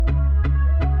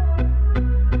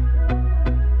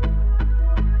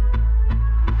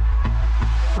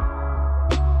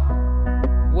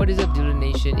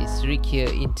Eric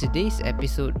here. In today's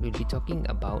episode, we'll be talking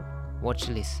about watch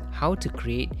lists, how to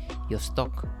create your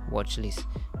stock watch list.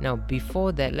 Now,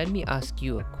 before that, let me ask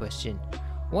you a question.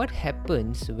 What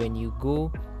happens when you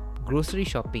go grocery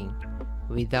shopping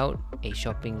without a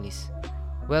shopping list?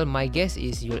 Well, my guess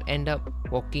is you'll end up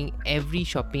walking every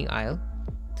shopping aisle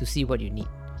to see what you need.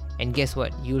 And guess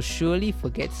what? You'll surely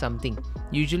forget something.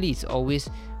 Usually, it's always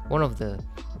one of the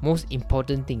most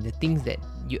important things, the things that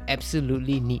you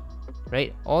absolutely need,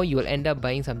 right? Or you will end up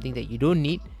buying something that you don't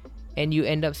need and you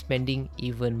end up spending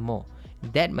even more.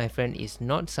 That, my friend, is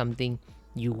not something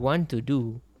you want to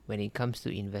do when it comes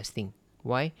to investing.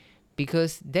 Why?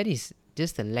 Because that is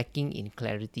just a lacking in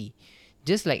clarity.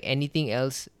 Just like anything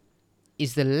else,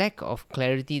 it's the lack of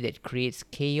clarity that creates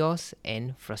chaos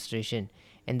and frustration.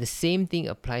 And the same thing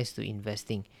applies to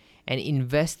investing. An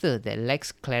investor that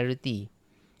lacks clarity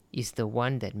is the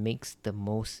one that makes the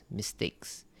most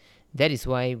mistakes. That is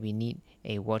why we need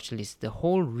a watch list. The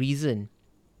whole reason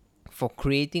for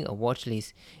creating a watch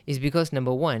list is because,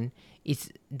 number one, it's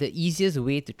the easiest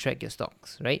way to track your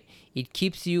stocks, right? It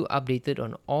keeps you updated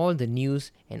on all the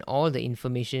news and all the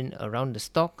information around the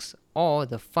stocks or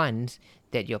the funds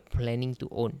that you're planning to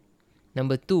own.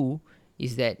 Number two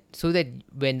is that so that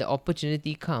when the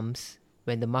opportunity comes,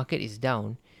 when the market is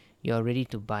down, you're ready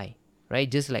to buy, right?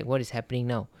 Just like what is happening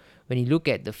now. When you look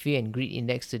at the fear and greed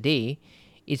index today,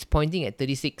 it's pointing at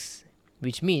 36,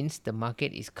 which means the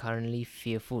market is currently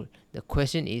fearful. The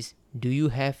question is, do you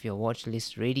have your watch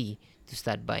list ready to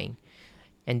start buying?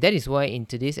 And that is why in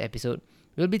today's episode,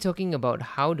 we'll be talking about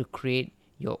how to create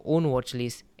your own watch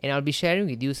list, and I'll be sharing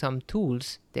with you some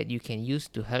tools that you can use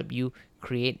to help you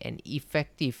create an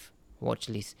effective watch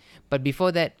list. But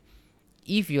before that,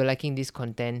 if you're liking this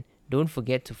content, don't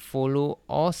forget to follow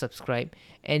or subscribe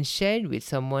and share it with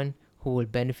someone who will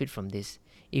benefit from this.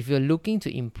 If you're looking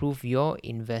to improve your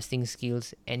investing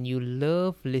skills and you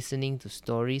love listening to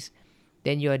stories,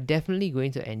 then you are definitely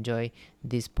going to enjoy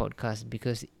this podcast,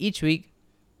 because each week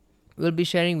we'll be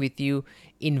sharing with you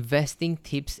investing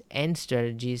tips and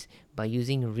strategies by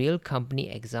using real company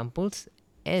examples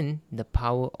and the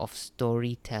power of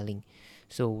storytelling.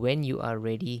 So when you are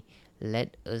ready,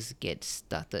 let us get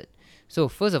started. So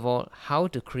first of all, how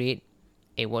to create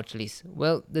a watch list?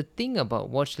 Well, the thing about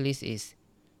watch list is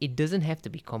it doesn't have to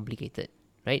be complicated,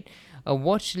 right? A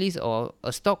watch list or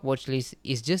a stock watch list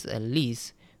is just a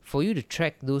list for you to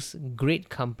track those great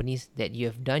companies that you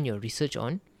have done your research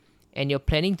on and you're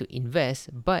planning to invest,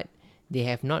 but they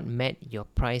have not met your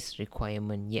price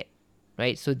requirement yet,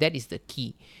 right? So that is the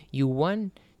key. You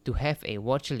want to have a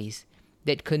watch list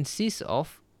that consists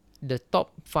of the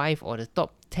top 5 or the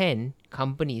top 10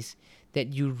 companies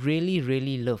that you really,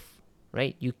 really love,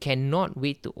 right? You cannot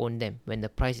wait to own them when the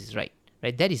price is right,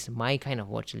 right? That is my kind of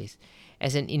watch list.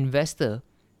 As an investor,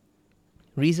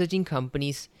 researching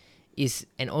companies is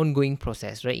an ongoing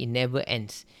process, right? It never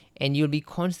ends. And you'll be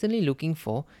constantly looking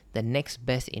for the next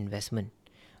best investment.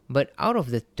 But out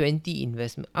of the 20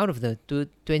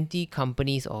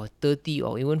 companies or 30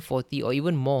 or even 40 or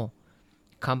even more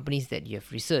companies that you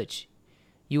have researched,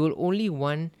 you will only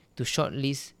want to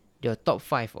shortlist your top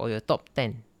 5 or your top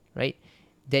 10, right?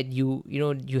 That you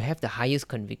have the highest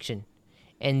conviction.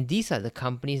 And these are the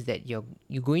companies that you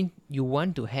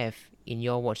want to have in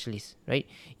your watch list, right?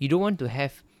 You don't want to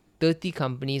have 30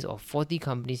 companies or 40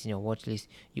 companies in your watch list.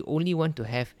 You only want to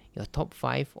have your top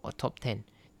 5 or top 10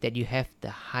 that you have the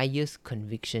highest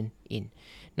conviction in.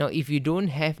 Now, if you don't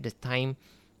have the time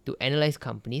to analyze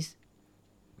companies,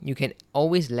 you can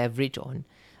always leverage on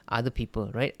other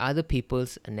people, right? Other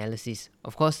people's analysis.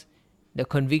 Of course, the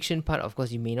conviction part, of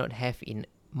course, you may not have in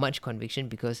much conviction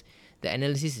because the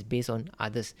analysis is based on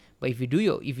others. But if you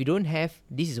don't have,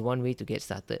 this is one way to get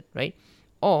started, right?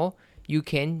 Or you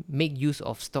can make use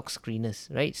of stock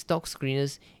screeners, right? Stock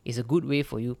screeners is a good way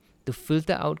for you to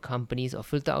filter out companies or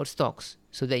filter out stocks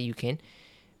so that you can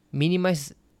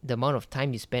minimize the amount of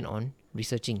time you spend on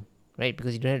researching, right?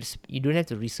 Because you don't have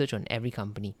to research on every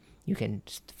company. You can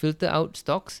filter out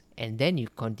stocks and then you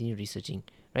continue researching,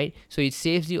 right? So it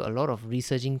saves you a lot of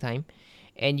researching time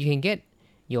and you can get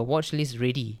your watch list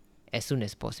ready as soon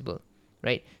as possible,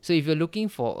 right? So if you're looking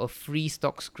for a free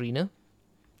stock screener,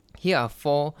 here are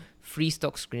 4 free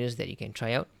stock screeners that you can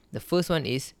try out. The first one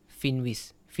is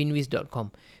Finviz,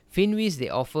 finviz.com. Finviz, they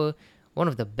offer one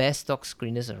of the best stock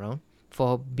screeners around.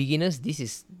 For beginners, this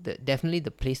is definitely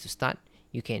the place to start.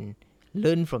 You can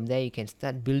learn from there. You can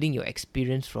start building your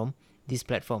experience from this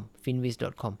platform,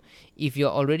 finviz.com. If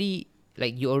you're already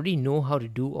you already know how to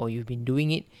do or you've been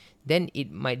doing it, then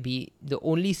it might be the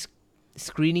only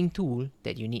screening tool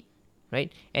that you need,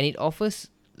 right? And it offers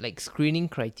screening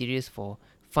criteria for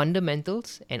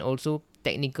fundamentals and also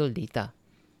technical data,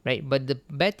 right? But the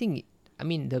bad thing,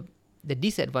 the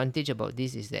disadvantage about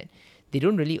this is that they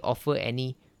don't really offer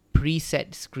any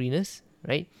preset screeners,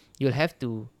 right? You'll have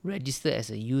to register as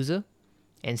a user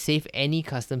and save any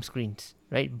custom screens,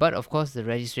 right? But of course, the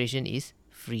registration is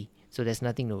free, so there's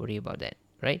nothing to worry about that,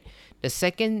 right? The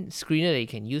second screener that you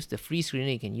can use, the free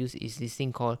screener you can use, is this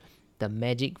thing called the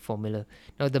Magic Formula.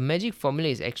 Now, the Magic Formula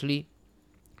is actually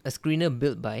a screener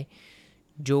built by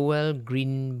Joel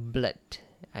Greenblatt.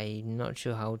 I'm not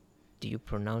sure how do you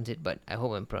pronounce it, but I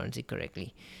hope I'm pronouncing it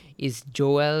correctly. It's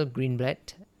Joel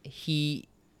Greenblatt. He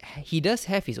does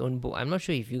have his own book. I'm not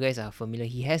sure if you guys are familiar.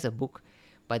 He has a book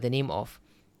by the name of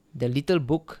The Little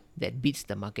Book That Beats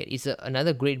the Market. It's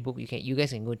another great book. You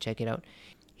guys can go check it out.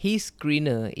 His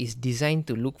screener is designed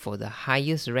to look for the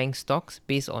highest ranked stocks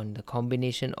based on the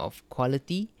combination of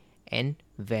quality and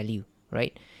value,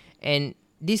 right? And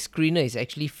this screener is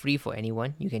actually free for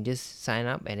anyone. You can just sign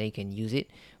up and then you can use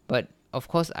it. But of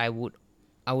course, I would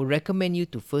recommend you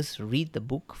to first read the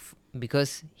book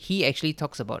because he actually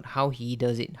talks about how he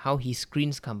does it, how he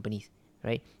screens companies,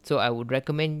 right? So I would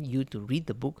recommend you to read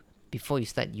the book before you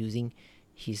start using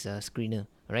his screener,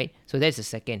 right? So that's the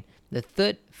second. The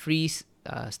third free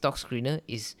stock screener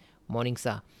is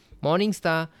Morningstar.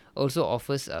 Morningstar also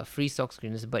offers free stock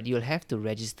screeners, but you'll have to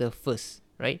register first,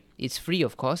 right? It's free,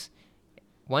 of course.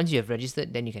 Once you have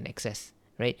registered, then you can access,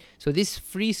 right? So this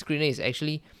free screener is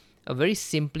actually a very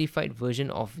simplified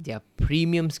version of their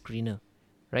premium screener,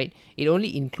 right? It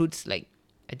only includes I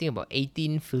think about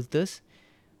 18 filters,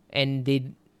 and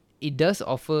it does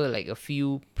offer a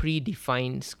few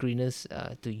predefined screeners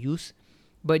to use,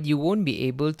 but you won't be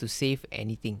able to save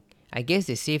anything. I guess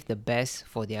they save the best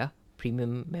for their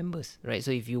premium members, right?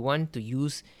 So if you want to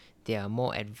use their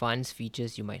more advanced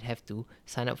features, you might have to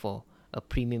sign up for a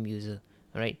premium user,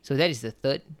 right? So that is the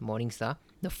third, Morningstar.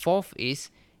 The fourth is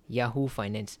Yahoo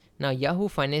Finance. Now, Yahoo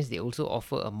Finance, they also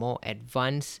offer a more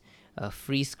advanced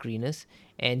free screeners,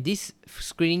 and this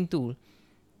screening tool,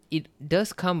 it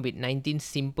does come with 19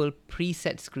 simple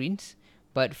preset screens,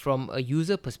 but from a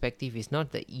user perspective, it's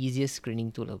not the easiest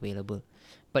screening tool available.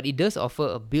 But it does offer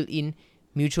a built-in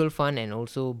mutual fund and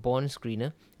also bond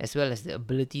screener, as well as the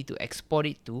ability to export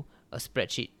it to a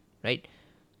spreadsheet, right?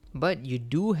 But you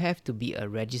do have to be a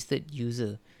registered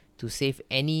user to save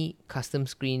any custom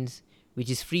screens, which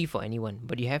is free for anyone,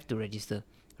 but you have to register,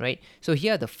 right? So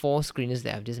here are the 4 screeners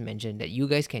that I've just mentioned that you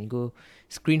guys can go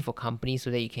screen for companies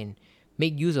so that you can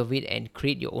make use of it and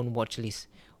create your own watch list.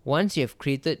 Once you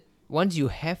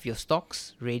have your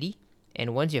stocks ready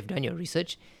and once you have done your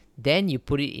research, then you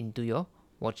put it into your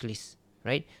watch list,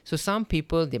 right? So some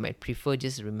people, they might prefer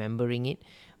just remembering it,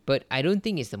 but I don't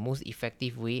think it's the most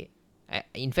effective way.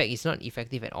 In fact, it's not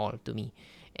effective at all to me.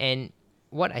 And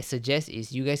what I suggest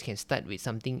is you guys can start with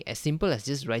something as simple as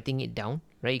just writing it down,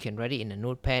 right? You can write it in a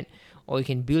notepad, or you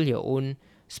can build your own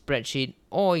spreadsheet,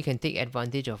 or you can take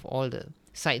advantage of all the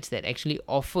sites that actually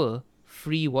offer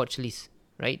free watch lists,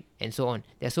 right? And so on.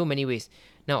 There are so many ways.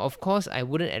 Now, of course, I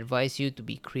wouldn't advise you to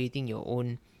be creating your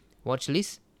own watch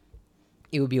list.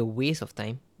 It would be a waste of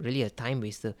time, really a time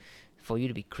waster for you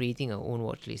to be creating our own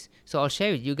watch list. So I'll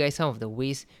share with you guys some of the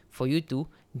ways for you to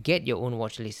get your own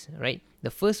watch list, right?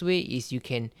 The first way is you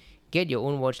can get your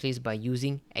own watch list by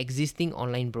using existing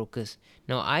online brokers.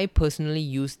 Now, I personally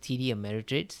use TD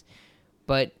Ameritrade,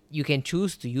 but you can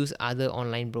choose to use other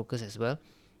online brokers as well.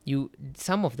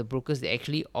 Some of the brokers, they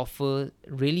actually offer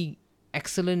really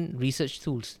excellent research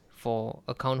tools for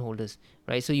account holders,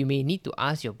 right? So you may need to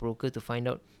ask your broker to find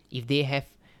out if they have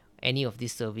any of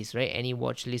this service, right? Any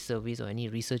watch list service or any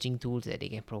researching tools that they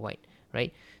can provide,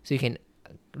 right? So you can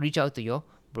reach out to your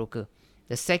broker.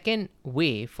 The second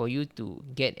way for you to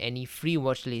get any free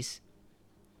watch list,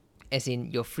 as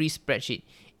in your free spreadsheet,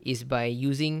 is by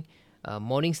using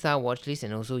Morningstar watch list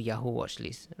and also Yahoo watch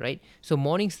list, right? So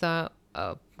Morningstar,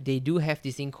 they do have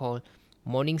this thing called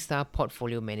Morningstar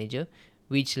Portfolio Manager,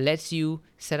 which lets you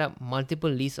set up multiple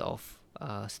lists of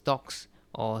stocks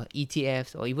or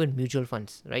ETFs or even mutual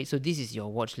funds, right? So this is your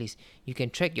watch list. You can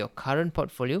track your current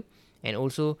portfolio and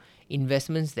also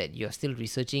investments that you're still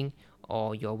researching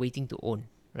or you're waiting to own,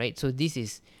 right? So this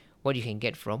is what you can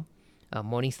get from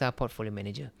Morningstar Portfolio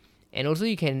Manager. And also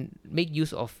you can make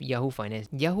use of Yahoo Finance.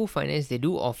 Yahoo Finance, they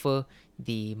do offer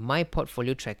the My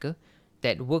Portfolio Tracker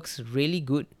that works really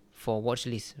good for watch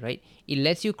lists, right? It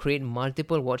lets you create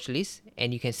multiple watch lists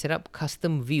and you can set up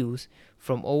custom views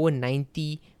from over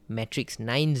 90 metrics,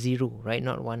 90, right?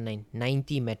 Not 19,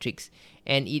 90 metrics.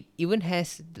 And it even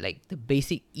has like the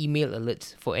basic email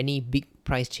alerts for any big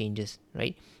price changes,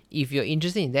 right? If you're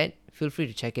interested in that, feel free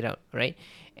to check it out, right?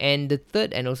 And the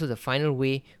third and also the final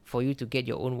way for you to get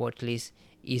your own watch list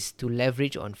is to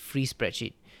leverage on free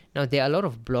spreadsheet. Now there are a lot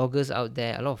of bloggers out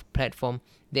there, a lot of platform,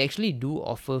 they actually do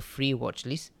offer free watch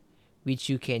lists, which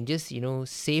you can just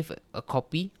save a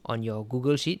copy on your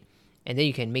Google Sheet, and then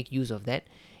you can make use of that.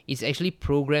 It's actually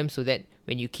programmed so that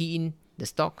when you key in the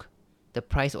stock, the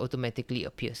price automatically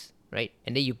appears, right?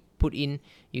 And then you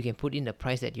can put in the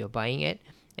price that you're buying at,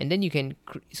 and then you can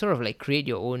sort of like create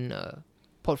your own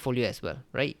portfolio as well,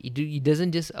 right? It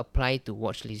doesn't just apply to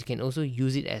watch lists. You can also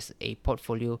use it as a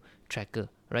portfolio tracker,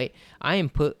 right?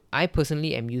 I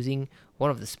personally am using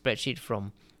one of the spreadsheet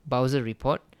from Bowser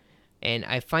Report, and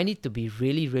I find it to be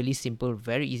really, really simple,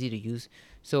 very easy to use.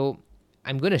 So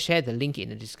I'm going to share the link in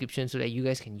the description so that you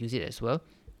guys can use it as well.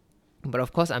 But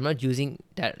of course, I'm not using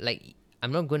that, like,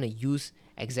 I'm not going to use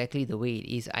exactly the way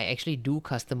it is. I actually do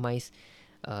customize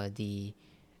the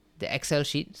Excel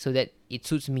sheet so that it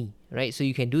suits me, right? So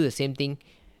you can do the same thing,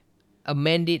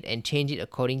 amend it and change it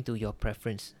according to your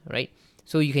preference, right?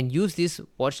 So you can use this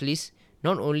watch list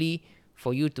not only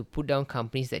for you to put down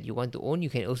companies that you want to own, you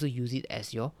can also use it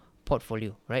as your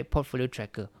portfolio, right? Portfolio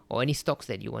tracker, or any stocks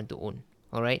that you want to own.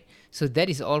 All right, so that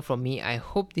is all from me. I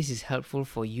hope this is helpful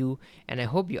for you, and I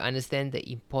hope you understand the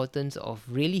importance of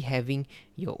really having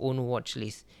your own watch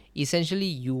list. Essentially,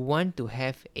 you want to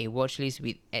have a watch list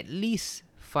with at least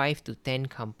 5 to 10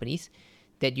 companies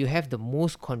that you have the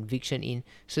most conviction in,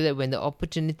 so that when the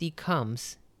opportunity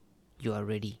comes, you are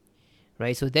ready,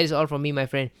 right? So that is all from me, my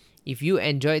friend. If you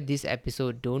enjoyed this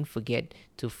episode, don't forget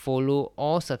to follow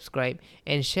or subscribe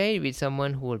and share it with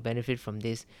someone who will benefit from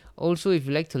this. Also, if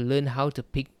you'd like to learn how to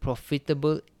pick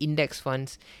profitable index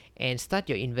funds and start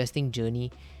your investing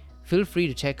journey, feel free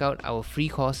to check out our free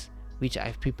course, which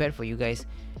I've prepared for you guys.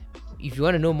 If you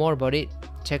want to know more about it,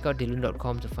 check out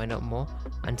delun.com to find out more.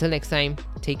 Until next time,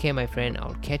 take care, my friend.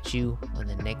 I'll catch you on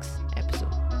the next episode.